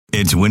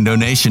It's Window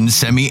Nation's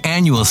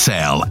semi-annual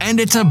sale, and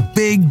it's a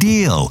big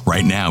deal.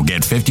 Right now,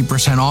 get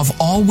 50% off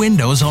all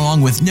windows along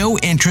with no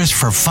interest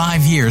for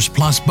 5 years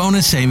plus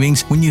bonus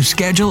savings when you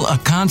schedule a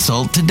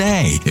consult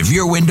today. If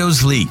your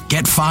windows leak,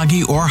 get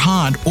foggy or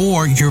hot,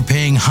 or you're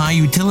paying high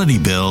utility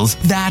bills,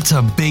 that's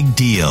a big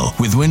deal.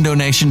 With Window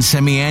Nation's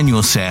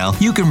semi-annual sale,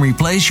 you can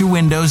replace your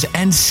windows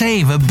and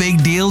save a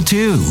big deal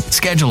too.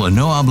 Schedule a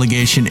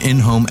no-obligation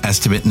in-home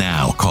estimate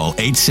now. Call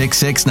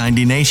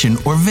 866-90-NATION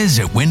or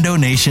visit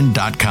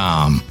windownation.com.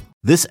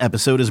 This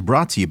episode is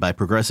brought to you by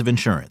Progressive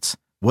Insurance.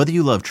 Whether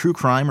you love true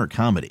crime or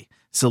comedy,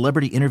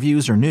 celebrity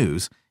interviews or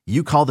news,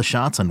 you call the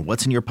shots on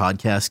what's in your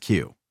podcast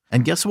queue.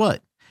 And guess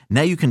what?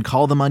 Now you can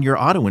call them on your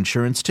auto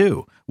insurance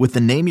too with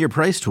the Name Your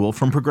Price tool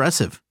from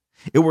Progressive.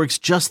 It works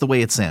just the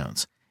way it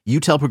sounds.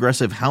 You tell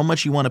Progressive how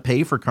much you want to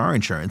pay for car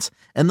insurance,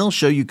 and they'll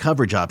show you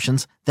coverage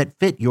options that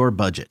fit your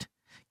budget.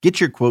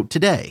 Get your quote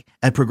today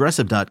at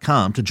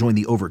Progressive.com to join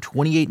the over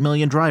 28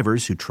 million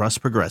drivers who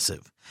trust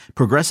Progressive.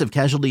 Progressive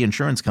Casualty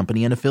Insurance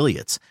Company and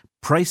Affiliates.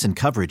 Price and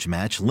coverage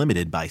match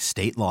limited by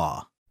state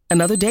law.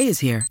 Another day is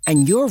here,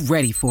 and you're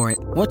ready for it.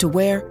 What to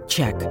wear?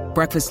 Check.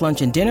 Breakfast,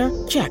 lunch, and dinner?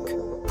 Check.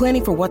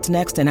 Planning for what's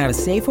next and how to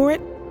save for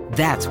it?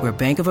 That's where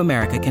Bank of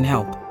America can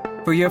help.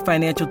 For your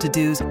financial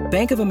to-dos,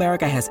 Bank of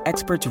America has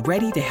experts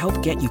ready to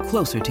help get you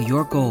closer to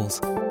your goals.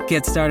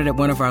 Get started at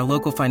one of our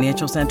local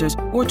financial centers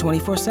or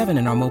 24/7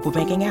 in our mobile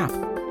banking app.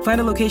 Find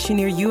a location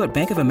near you at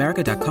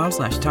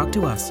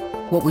bankofamerica.com/talktous.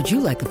 What would you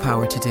like the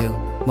power to do?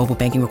 Mobile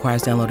banking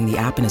requires downloading the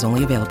app and is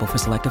only available for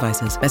select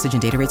devices. Message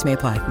and data rates may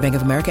apply. Bank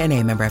of America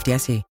N.A., member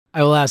FDIC.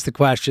 I will ask the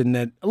question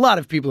that a lot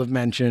of people have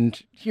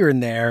mentioned here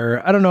and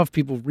there. I don't know if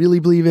people really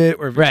believe it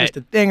or if it's just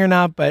a thing or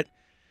not, but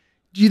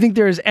do you think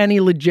there is any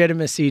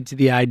legitimacy to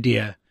the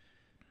idea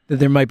that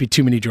there might be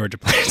too many Georgia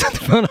players on the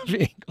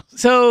Philadelphia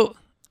Eagles? So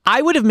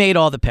I would have made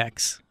all the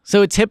picks.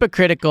 So it's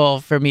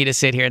hypocritical for me to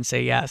sit here and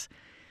say yes.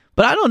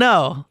 But I don't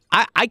know.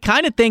 I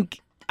kind of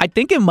think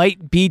it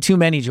might be too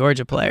many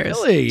Georgia players.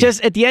 Really?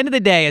 Just at the end of the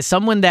day, as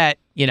someone that,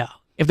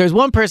 if there's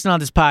one person on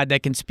this pod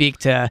that can speak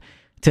to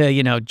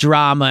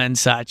drama and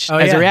such,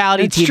 as a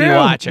reality it's TV true.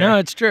 watcher. No,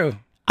 it's true.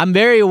 I'm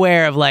very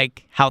aware of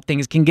how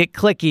things can get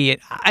clicky.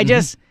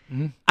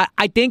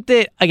 I think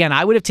that, again,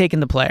 I would have taken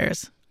the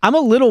players. I'm a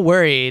little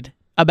worried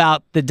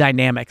about the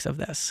dynamics of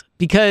this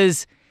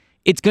because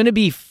it's going to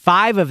be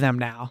 5 of them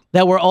now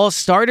that were all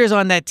starters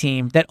on that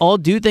team, that all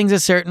do things a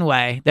certain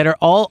way, that are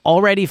all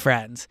already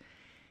friends.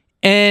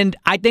 And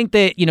I think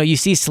that, you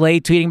see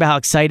Slade tweeting about how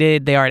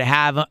excited they are to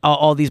have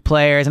all these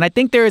players. And I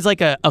think there is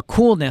a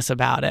coolness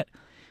about it.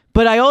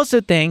 But I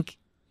also think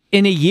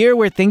in a year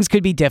where things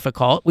could be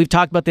difficult, we've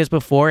talked about this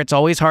before, it's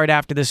always hard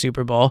after the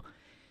Super Bowl.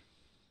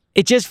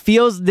 It just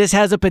feels this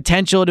has a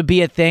potential to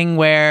be a thing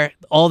where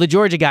all the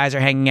Georgia guys are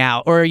hanging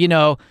out or,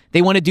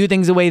 they want to do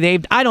things the way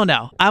I don't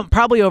know. I'm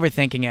probably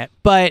overthinking it,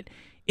 but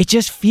it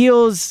just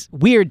feels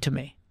weird to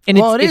me. And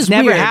it's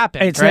never weird.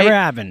 happened. It's right? never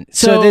happened.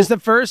 So this is the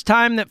first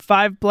time that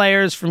 5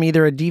 players from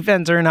either a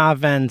defense or an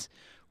offense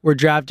were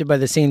drafted by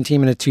the same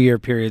team in a 2-year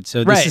period.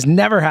 So this has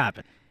never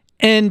happened.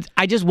 And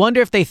I just wonder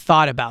if they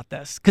thought about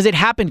this because it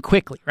happened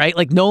quickly, right?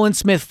 Like Nolan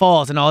Smith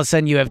falls and all of a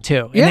sudden you have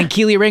 2. And then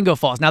Keely Ringo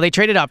falls. Now they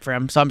traded up for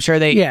him, so I'm sure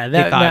they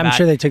I'm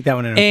sure they took that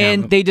one into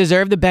account. And they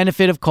deserve the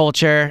benefit of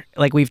culture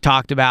like we've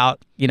talked about,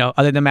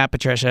 other than Matt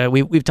Patricia.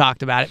 We've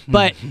talked about it.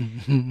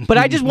 But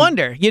I just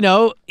wonder,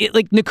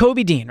 like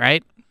Nakobe Dean,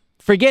 right?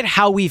 Forget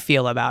how we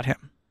feel about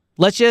him.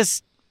 Let's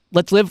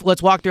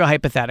walk through a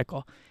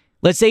hypothetical.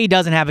 Let's say he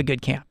doesn't have a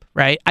good camp.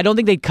 Right, I don't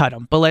think they'd cut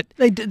him, but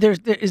there's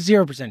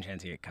 0%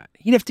 chance he'd get cut.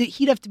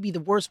 He'd have to be the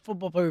worst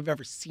football player we've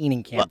ever seen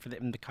in camp for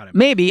them to cut him.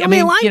 Maybe I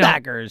mean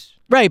linebackers,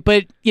 right?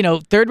 But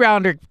third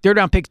round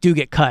picks do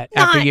get cut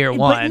after year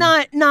one.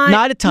 But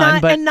not a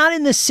ton, and not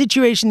in the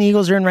situation the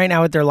Eagles are in right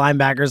now with their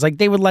linebackers. Like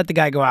they would let the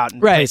guy go out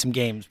and play some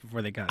games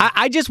before they cut him.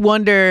 I just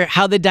wonder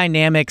how the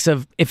dynamics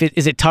of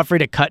is it tougher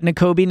to cut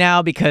Nakobe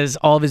now because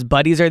all of his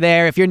buddies are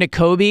there. If you're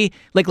Nakobe,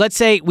 let's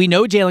say we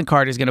know Jalen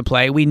Carter's going to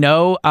play, we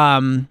know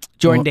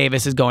Jordan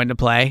Davis is going to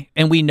play,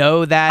 and we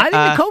know that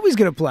I think Nakobe's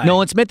going to play.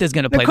 Nolan Smith is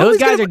going to play. Those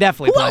guys are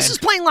definitely playing. Who else is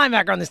playing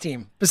linebacker on this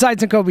team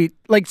besides Nakobe?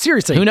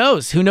 Seriously. Who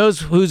knows? Who knows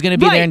who's going to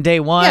be there in day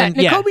one?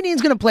 Yeah, Nakobe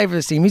Dean's going to play for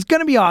this team. He's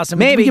going to be awesome.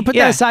 Maybe. We can put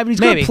that aside, but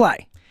he's going to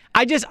play.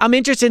 I'm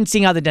interested in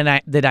seeing how the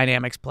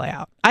dynamics play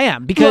out. I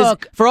am, because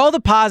for all the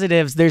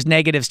positives, there's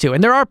negatives too,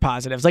 and there are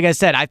positives. Like I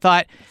said, I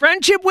thought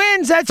friendship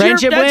wins. That's your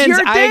thing,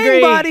 I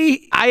agree.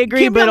 buddy. I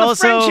agree, Keep but on the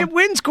also friendship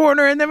wins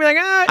corner, and then we're like,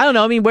 I don't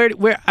know.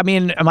 I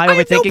mean, am I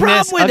overthinking this? I have no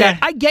problem with it.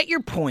 I get your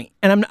point,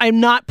 and I'm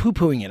not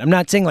poo-pooing it. I'm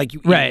not saying you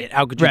idiot.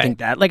 How could you think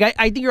that?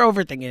 I think you're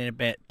overthinking it a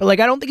bit, but I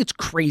don't think it's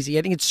crazy.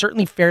 I think it's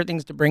certainly fair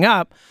things to bring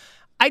up.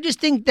 I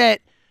just think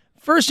that.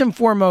 First and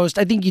foremost,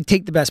 I think you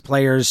take the best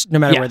players no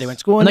matter where they went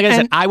to school. And like I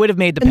said, I would have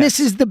made the pick. And this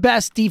is the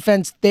best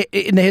defense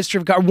in the history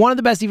of college. One of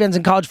the best defenses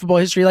in college football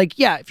history.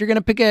 If you're going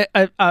to pick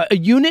a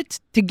unit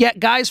to get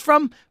guys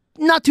from,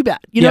 not too bad.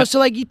 You know,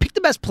 so you pick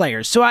the best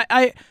players. So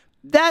I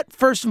that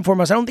first and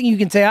foremost, I don't think you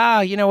can say,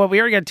 you know what, we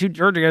already got 2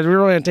 Georgia guys. We're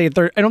only going to take a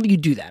third. I don't think you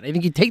do that. I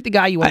think you take the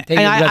guy you want to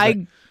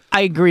take.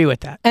 I agree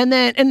with that. And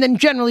then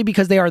generally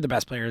because they are the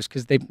best players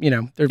because they're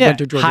went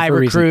to Georgia high for a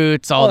reason.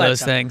 recruits, all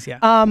those things. Yeah.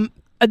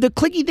 The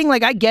clicky thing,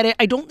 like I get it.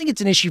 I don't think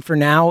it's an issue for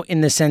now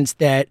in the sense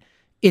that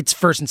it's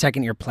first and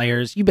second year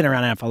players. You've been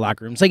around NFL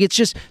locker rooms. Like it's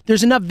just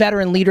there's enough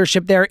veteran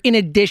leadership there in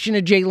addition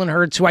to Jalen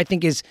Hurts, who I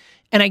think is,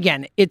 and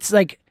again, it's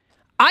like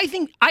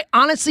I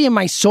honestly in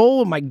my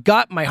soul, in my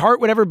gut, my heart,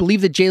 whatever, believe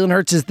that Jalen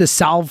Hurts is the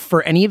salve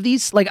for any of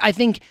these. Like I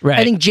think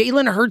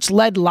Jalen Hurts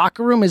led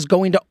locker room is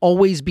going to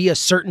always be a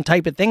certain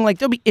type of thing. Like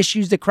there'll be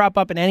issues that crop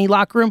up in any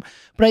locker room,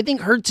 but I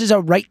think Hurts is a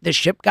right the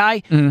ship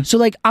guy. So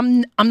like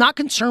I'm not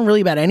concerned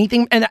really about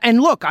anything. And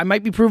look, I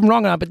might be proven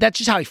wrong on it, but that's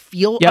just how I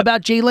feel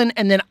about Jalen.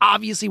 And then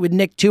obviously with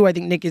Nick too, I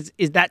think Nick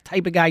is that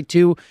type of guy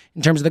too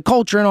in terms of the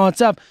culture and all that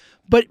stuff.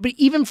 But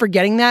even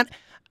forgetting that,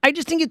 I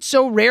just think it's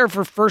so rare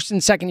for first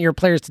and second year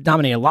players to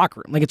dominate a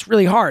locker room. Like it's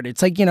really hard.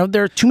 It's like,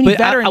 there are too many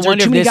veterans, there are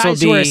too many guys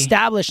who are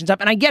established and stuff.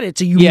 And I get it. It's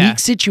a unique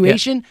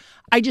situation. Yeah.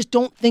 I just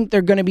don't think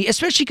they're going to be,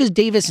 especially because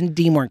Davis and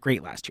Dean weren't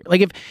great last year.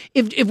 Like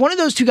if one of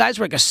those two guys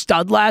were like a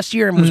stud last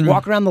year and was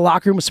walking around the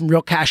locker room with some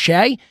real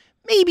cachet,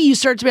 maybe you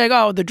start to be like,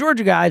 oh, the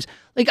Georgia guys.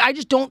 Like, I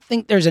just don't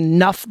think there's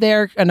enough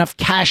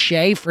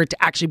cachet for it to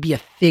actually be a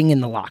thing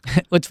in the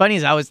locker. What's funny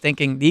is I was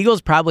thinking the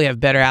Eagles probably have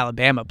better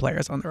Alabama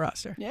players on the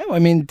roster. Yeah, well, I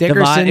mean,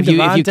 Dickerson,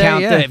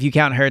 Devontae, if you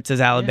count Hurts as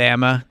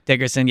Alabama,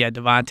 Dickerson,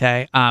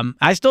 Devontae.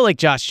 I still like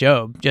Josh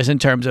Jobe just in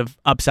terms of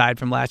upside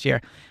from last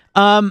year.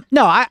 No,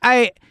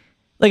 I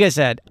like I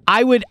said,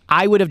 I would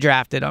have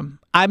drafted him.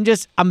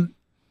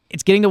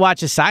 It's getting to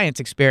watch a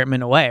science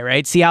experiment away,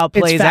 right? See how it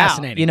plays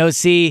out.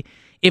 See.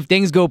 If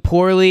things go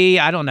poorly,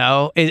 I don't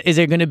know. Is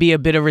there going to be a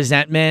bit of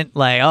resentment?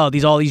 Like, oh,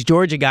 all these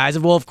Georgia guys.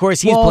 Well, of course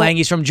he's playing.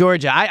 He's from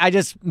Georgia. I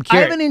just am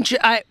curious.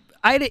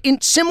 I had a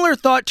similar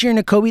thought to your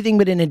Nakobe thing,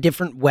 but in a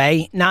different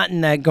way. Not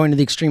in that going to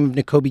the extreme of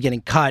Nakobe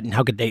getting cut and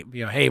how could they,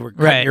 hey, we're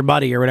cutting your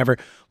buddy or whatever.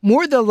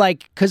 More the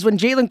because when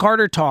Jalen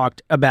Carter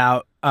talked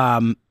about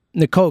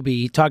Nakobe,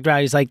 he talked about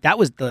he's like that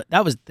was the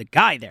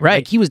guy there, right?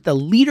 Like he was the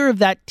leader of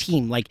that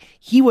team, like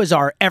he was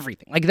our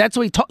everything. Like that's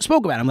what he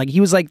spoke about him. Like he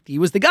was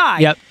the guy.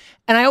 Yep.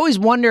 And I always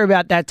wonder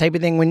about that type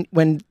of thing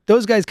when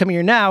those guys come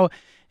here now.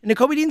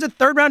 Nakobe Dean's a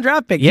third-round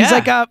draft pick. Yeah. He's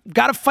like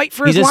got to fight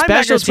for his linebacker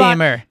special spot.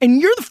 Teamer. And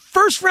you're the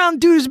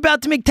first-round dude who's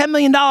about to make $10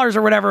 million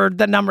or whatever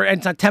that number. And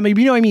it's not $10 million,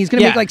 but you know what I mean. He's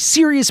going to make like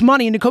serious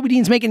money. And Nakobe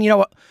Dean's making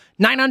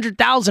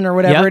 $900,000 or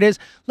whatever it is.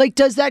 Like,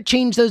 does that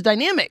change those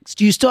dynamics?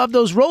 Do you still have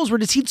those roles where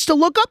does he still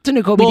look up to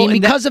Nakobe Dean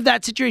because of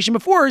that situation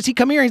before? Or does he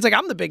come here and he's like,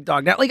 I'm the big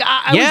dog now? Like,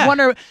 I always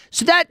wonder.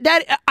 So that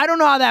I don't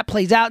know how that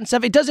plays out and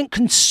stuff. It doesn't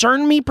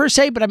concern me per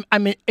se, but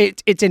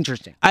it's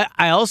interesting.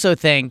 I also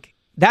think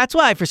that's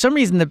why, for some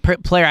reason, the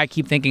player I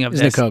keep thinking of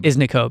is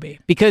Nakobe.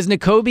 Because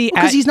Nakobe...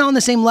 Because he's not on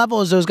the same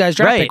level as those guys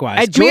draft pick-wise.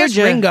 At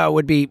Georgia... Ringo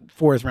would be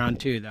fourth round,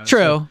 too, though.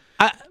 True.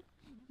 So.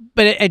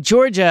 But at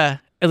Georgia,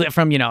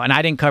 from, and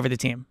I didn't cover the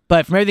team,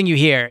 but from everything you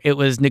hear, it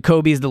was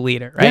Nakobe's the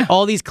leader, right? Yeah.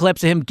 All these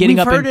clips of him getting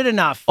up... We've heard it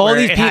enough. All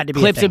these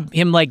clips of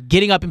him, like,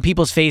 getting up in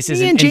people's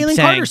faces and Jalen saying,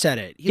 Carter said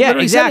it. He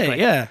exactly. Said it,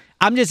 yeah.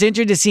 I'm just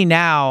interested to see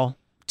now,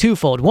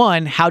 twofold.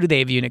 One, how do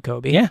they view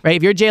Nakobe? Yeah. Right?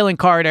 If you're Jalen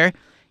Carter...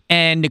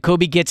 and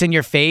Nakobe gets in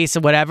your face or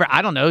whatever,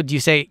 I don't know. Do you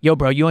say, yo,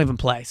 bro, you don't even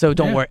play, so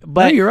don't worry.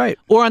 But no, you're right.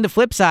 Or on the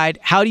flip side,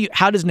 how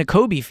does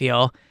Nakobe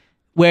feel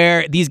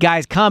where these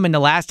guys come and the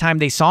last time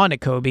they saw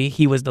Nakobe,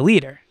 he was the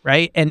leader,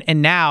 right?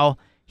 And now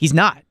he's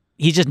not.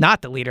 He's just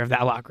not the leader of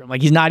that locker room.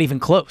 Like, he's not even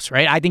close,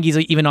 right? I think he's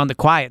even on the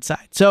quiet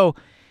side. So,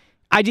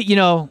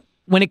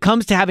 when it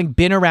comes to having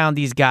been around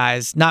these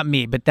guys, not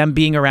me, but them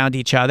being around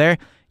each other,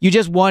 you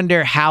just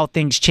wonder how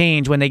things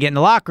change when they get in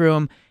the locker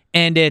room.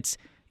 And it's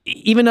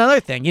even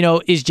another thing,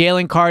 is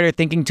Jalen Carter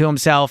thinking to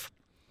himself,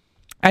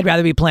 I'd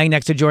rather be playing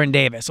next to Jordan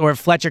Davis? Or if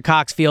Fletcher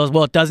Cox feels,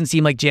 well, it doesn't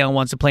seem like Jalen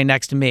wants to play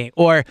next to me.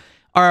 Or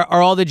are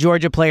all the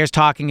Georgia players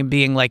talking and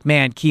being like,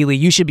 man, Keely,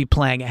 you should be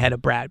playing ahead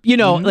of Brad?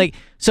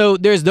 So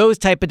there's those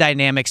type of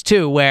dynamics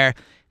too, where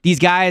these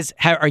guys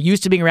are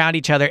used to being around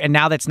each other, and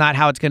now that's not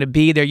how it's going to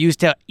be. They're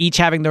used to each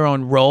having their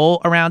own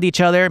role around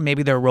each other.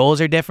 Maybe their roles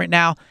are different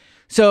now.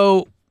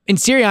 So in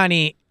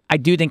Sirianni, I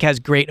do think has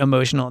great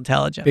emotional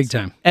intelligence. Big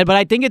time. But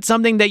I think it's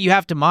something that you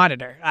have to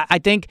monitor. I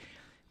think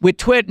with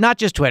Twitter, not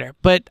just Twitter,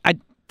 but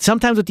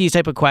sometimes with these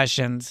type of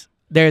questions,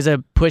 there's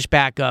a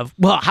pushback of,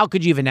 well, how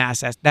could you even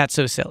ask that? That's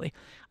so silly.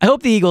 I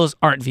hope the Eagles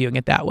aren't viewing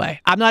it that way.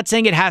 I'm not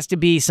saying it has to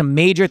be some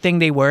major thing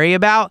they worry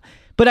about,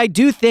 but I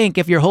do think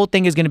if your whole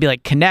thing is going to be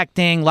like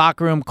connecting,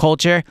 locker room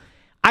culture,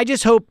 I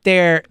just hope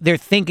they're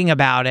thinking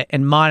about it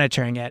and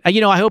monitoring it.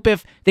 I hope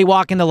if they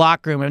walk in the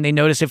locker room and they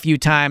notice a few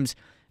times,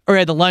 or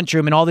at the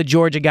lunchroom, and all the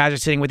Georgia guys are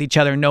sitting with each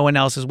other and no one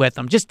else is with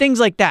them. Just things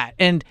like that.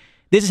 And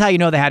this is how you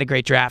know they had a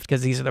great draft,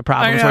 because these are the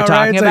problems we're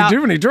talking about. Like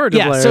too many Georgia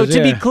players. So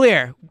to be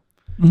clear,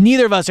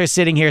 neither of us are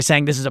sitting here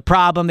saying this is a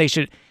problem.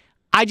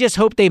 I just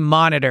hope they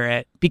monitor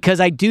it,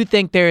 because I do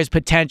think there is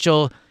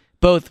potential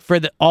both for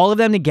all of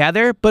them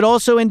together, but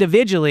also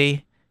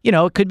individually.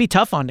 It could be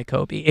tough on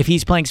Nakobe if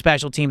he's playing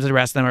special teams and the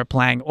rest of them are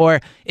playing. Or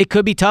it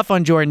could be tough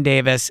on Jordan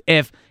Davis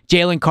if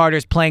Jalen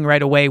Carter's playing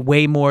right away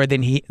way more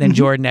than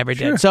Jordan ever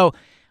did. So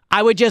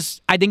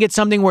I think it's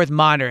something worth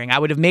monitoring. I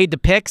would have made the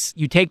picks,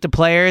 you take the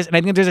players, and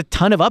I think there's a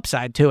ton of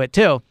upside to it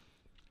too.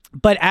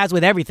 But as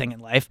with everything in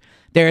life,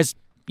 there's,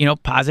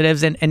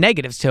 positives and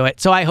negatives to it.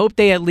 So I hope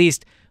they at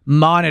least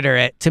monitor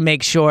it to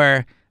make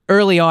sure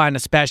early on,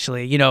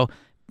 especially,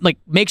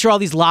 make sure all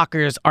these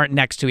lockers aren't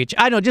next to each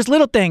other. I know, just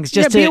little things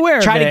just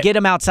to try to get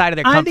them outside of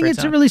their comfort zone. I think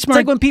it's a really smart. It's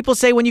like when people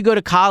say when you go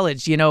to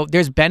college,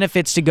 there's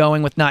benefits to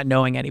going with not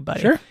knowing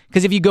anybody. Sure.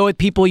 Because if you go with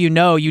people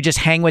you just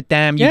hang with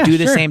them, you do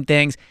the same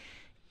things.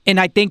 And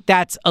I think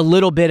that's a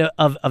little bit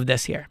of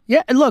this here.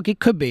 Yeah, look, it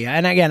could be.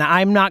 And again,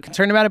 I'm not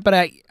concerned about it, but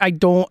I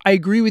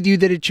agree with you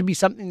that it should be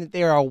something that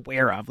they are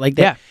aware of.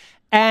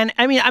 And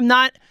I mean,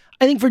 I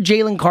think for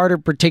Jalen Carter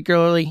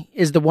particularly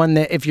is the one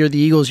that if you're the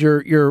Eagles,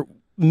 you're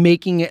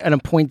making it a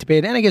point to pay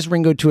it. And I guess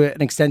Ringo to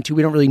an extent too.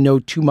 We don't really know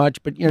too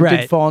much, but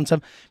did fall and stuff.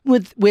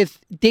 With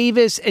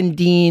Davis and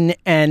Dean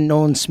and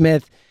Nolan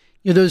Smith,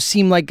 those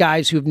seem like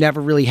guys who have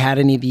never really had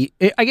any of the.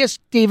 I guess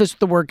Davis with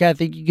the work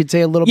ethic, you could say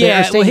a little bit.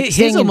 Yeah,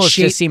 his almost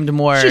just seemed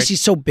more. It's just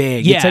he's so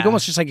big. Yeah. It's like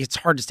almost just like it's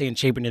hard to stay in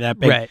shape when you're that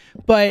big. Right.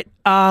 But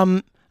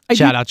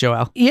shout out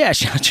Joel. Yeah,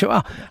 shout out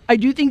Joel. I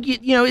do think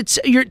it's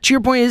to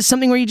your point is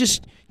something where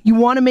you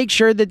want to make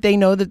sure that they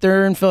know that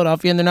they're in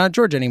Philadelphia and they're not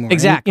Georgia anymore.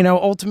 Exactly. And,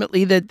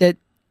 ultimately that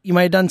you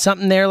might have done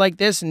something there like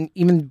this, and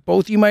even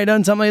both you might have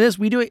done something like this.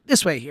 We do it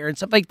this way here and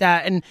stuff like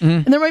that, and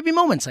there might be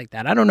moments like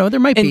that. I don't know,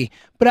 there might be,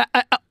 but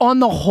I, on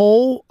the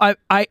whole,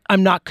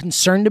 I'm not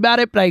concerned about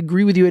it. But I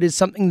agree with you; it is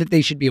something that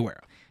they should be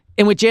aware of.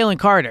 And with Jalen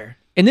Carter,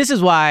 and this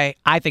is why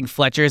I think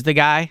Fletcher is the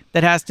guy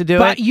that has to do it.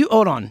 But you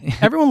hold on,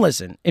 everyone,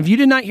 listen. If you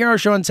did not hear our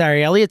show on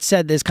Saturday, Elliot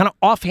said this kind of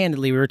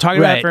offhandedly. We were talking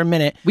about it for a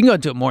minute. We can go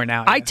into it more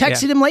now. I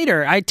texted him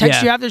later. I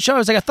texted you after the show. I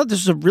was like, I thought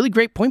this was a really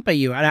great point by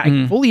you. And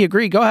I fully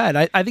agree. Go ahead.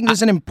 I think this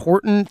is an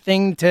important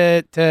thing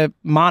to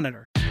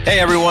monitor. Hey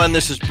everyone,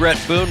 this is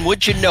Brett Boone.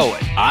 Would you know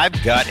it?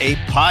 I've got a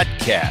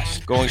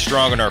podcast going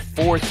strong in our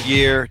 4th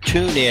year.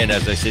 Tune in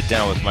as I sit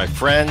down with my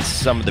friends,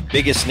 some of the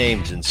biggest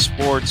names in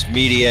sports,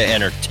 media,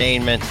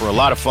 entertainment, for a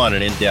lot of fun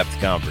and in-depth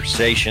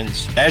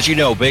conversations. As you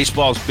know,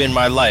 baseball's been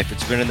my life.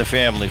 It's been in the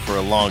family for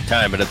a long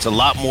time, but it's a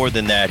lot more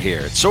than that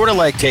here. It's sort of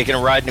like taking a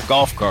ride in a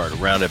golf cart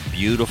around a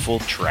beautiful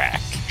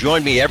track.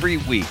 Join me every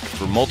week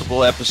for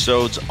multiple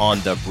episodes on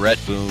the Brett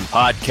Boone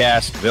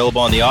Podcast,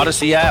 available on the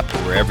Odyssey app or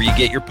wherever you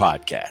get your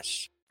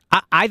podcasts.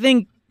 I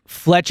think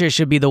Fletcher Cox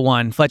should be the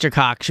one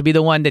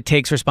that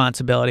takes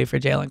responsibility for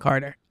Jalen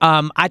Carter.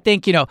 I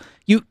think,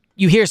 you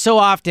hear so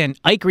often,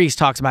 Ike Reese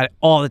talks about it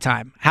all the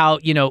time, how,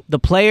 the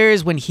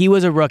players when he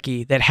was a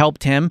rookie that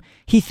helped him,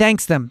 he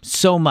thanks them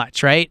so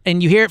much, right?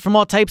 And you hear it from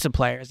all types of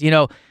players.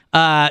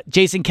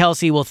 Jason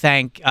Kelce will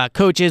thank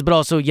coaches, but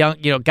also young,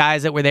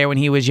 guys that were there when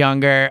he was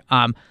younger.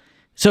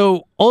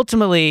 So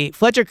ultimately,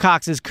 Fletcher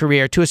Cox's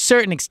career, to a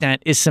certain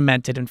extent, is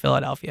cemented in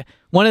Philadelphia.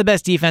 One of the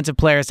best defensive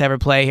players to ever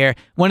play here,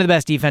 one of the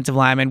best defensive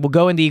linemen, will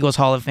go in the Eagles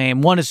Hall of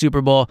Fame, won a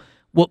Super Bowl,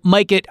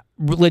 might get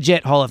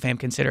legit Hall of Fame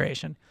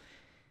consideration.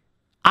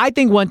 I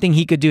think one thing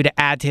he could do to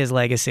add to his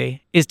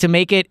legacy is to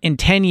make it in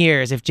 10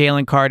 years if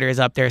Jalen Carter is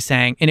up there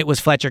saying, and it was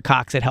Fletcher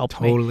Cox that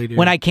helped me. Dude.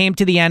 When I came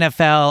to the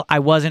NFL, I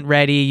wasn't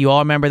ready. You all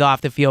remember the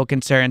off-the-field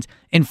concerns,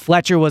 and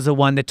Fletcher was the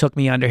one that took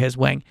me under his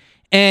wing.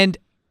 And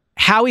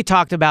Howie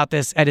talked about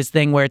this at his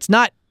thing where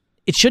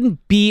it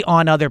shouldn't be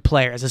on other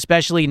players,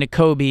 especially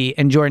Nakobe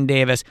and Jordan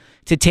Davis,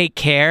 to take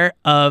care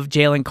of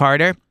Jalen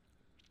Carter.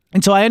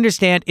 And so I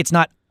understand it's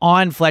not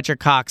on Fletcher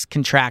Cox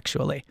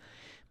contractually.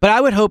 But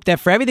I would hope that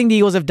for everything the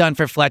Eagles have done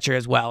for Fletcher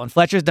as well, and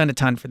Fletcher's done a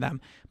ton for them,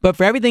 but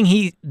for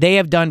everything they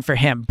have done for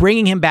him,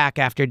 bringing him back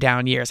after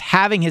down years,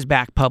 having his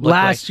back publicly.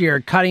 Last year,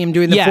 cutting him,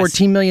 doing the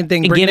 $14 million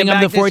thing, and giving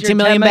him the $14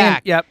 million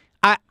back. Yep.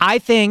 I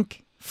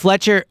think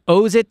Fletcher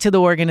owes it to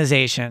the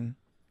organization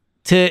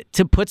to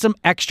put some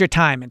extra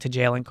time into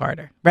Jalen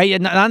Carter, right?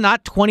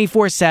 Not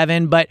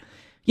 24/7, but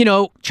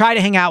try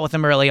to hang out with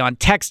him early on.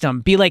 Text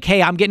him, be like,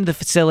 hey, I'm getting to the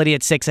facility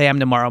at 6 a.m.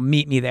 tomorrow.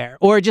 Meet me there,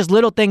 or just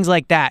little things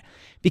like that.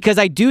 Because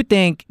I do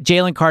think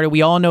Jalen Carter,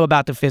 we all know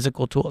about the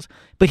physical tools,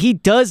 but he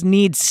does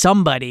need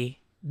somebody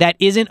that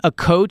isn't a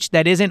coach,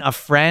 that isn't a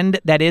friend,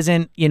 that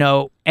isn't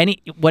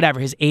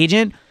his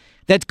agent,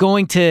 that's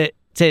going to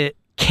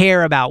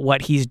care about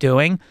what he's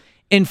doing.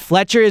 And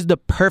Fletcher is the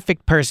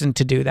perfect person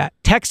to do that.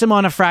 Text him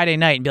on a Friday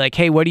night and be like,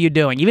 hey, what are you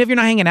doing? Even if you're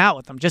not hanging out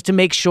with him, just to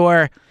make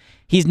sure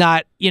he's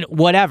not,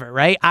 whatever,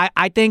 right?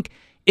 I think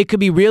it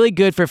could be really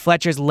good for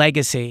Fletcher's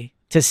legacy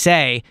to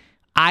say,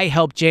 I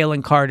helped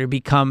Jalen Carter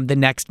become the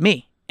next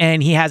me.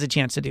 And he has a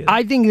chance to do that.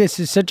 I think this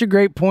is such a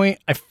great point.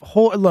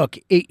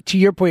 To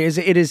your point,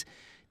 it is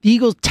the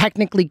Eagles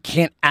technically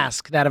can't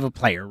ask that of a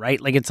player, right?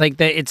 Like it's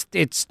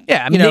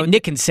yeah. I mean,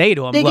 Nick can say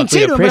to him, they can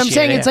say to him, but I'm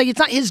saying it's like it's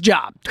not his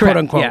job, quote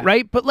unquote,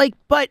 right?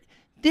 But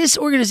this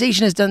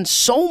organization has done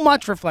so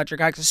much for Fletcher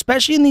Cox,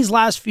 especially in these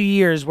last few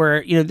years,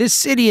 where this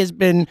city has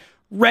been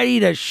ready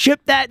to ship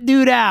that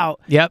dude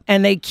out. Yep.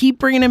 And they keep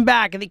bringing him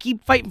back, and they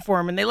keep fighting for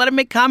him, and they let him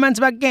make comments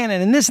about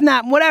Gannon and this and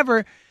that and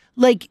whatever.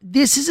 Like,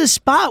 this is a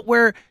spot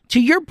where, to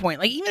your point,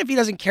 like, even if he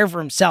doesn't care for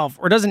himself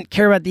or doesn't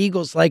care about the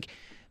Eagles, like,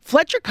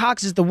 Fletcher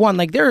Cox is the one.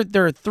 Like there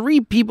are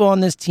 3 people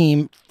on this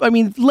team. I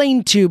mean,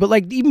 Lane 2, but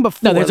like even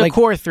before. No, there's a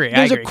core 3. There's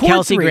I a agree. core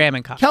Kelsey, 3. Graham,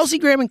 and Cox. Kelsey,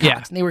 Graham, and Cox.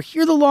 Yeah. And they were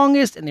here the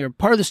longest, and they were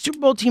part of the Super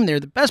Bowl team. They were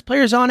the best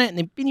players on it, and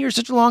they've been here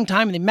such a long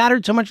time, and they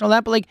mattered so much and all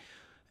that. But like,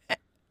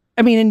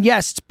 I mean, and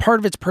yes, it's part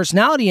of its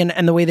personality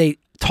and the way they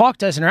talk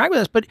to us, interact with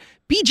us, but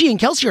BG and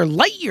Kelsey are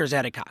light years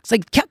out of Cox.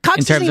 Like Cox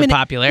in terms of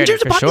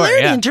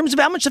popularity, in terms of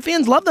how much the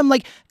fans love them.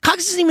 Like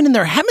Cox isn't even in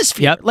their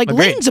hemisphere. Yep, like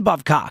agreed. Lane's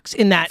above Cox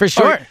in that for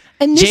sure.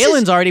 And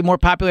Jalen's already more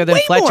popular than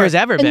Fletcher has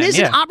ever been. And this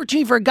is an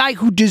opportunity for a guy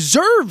who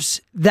deserves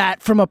that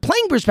from a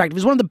playing perspective.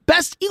 He's one of the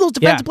best Eagles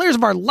defensive players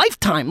of our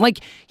lifetime. Like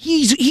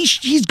he's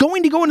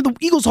going to go into the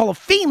Eagles Hall of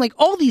Fame. Like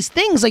all these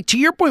things. Like to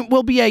your point,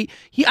 will be I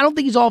don't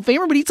think he's Hall of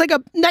Famer, but he's like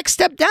a next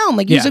step down.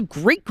 Like he's a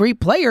great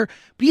player,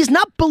 but he's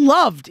not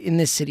beloved in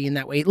this city in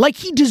that way. Like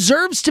he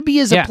deserves to be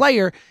as a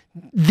player.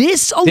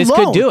 This alone,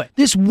 could do it.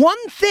 This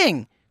one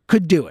thing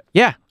could do it.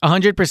 Yeah,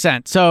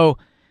 100%. So.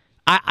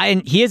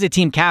 And he is a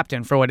team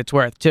captain for what it's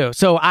worth, too.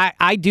 So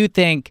I do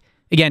think,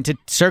 again, to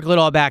circle it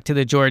all back to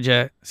the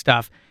Georgia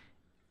stuff,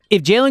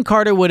 if Jalen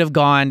Carter would have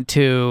gone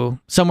to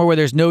somewhere where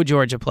there's no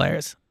Georgia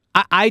players,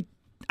 I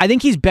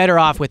think he's better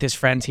off with his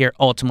friends here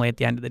ultimately at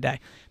the end of the day.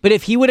 But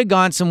if he would have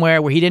gone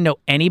somewhere where he didn't know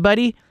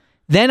anybody,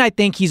 then I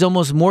think he's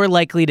almost more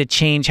likely to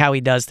change how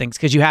he does things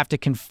because you have to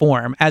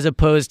conform as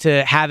opposed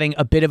to having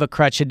a bit of a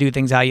crutch to do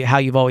things how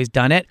you've always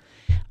done it.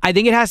 I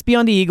think it has to be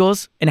on the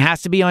Eagles and it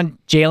has to be on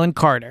Jalen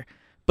Carter.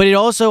 But it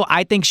also,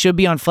 I think, should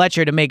be on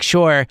Fletcher to make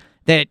sure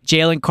that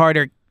Jalen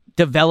Carter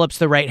develops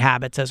the right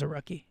habits as a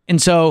rookie. And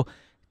so,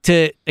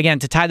 to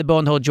tie the bow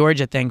on the whole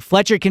Georgia thing,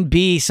 Fletcher can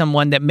be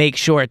someone that makes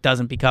sure it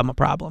doesn't become a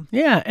problem.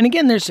 Yeah, and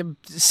again, there's the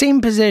same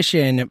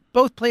position.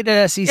 Both played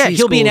at SEC Yeah,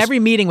 he'll be in every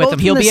meeting with them.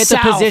 He'll be at the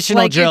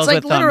positional drills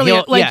with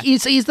them.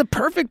 He's the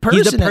perfect person.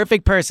 He's the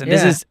perfect person.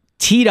 This is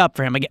teed up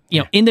for him. Again,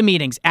 in the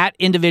meetings, at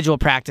individual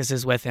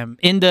practices with him,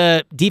 in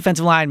the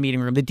defensive line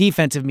meeting room, the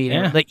defensive meeting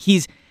room. Like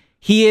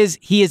He is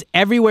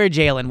everywhere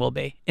Jalen will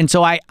be. And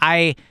so I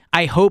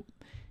hope,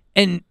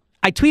 and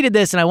I tweeted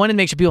this and I wanted to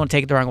make sure people don't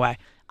take it the wrong way.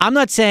 I'm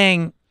not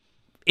saying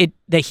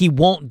that he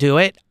won't do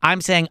it. I'm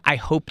saying I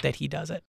hope that he does it.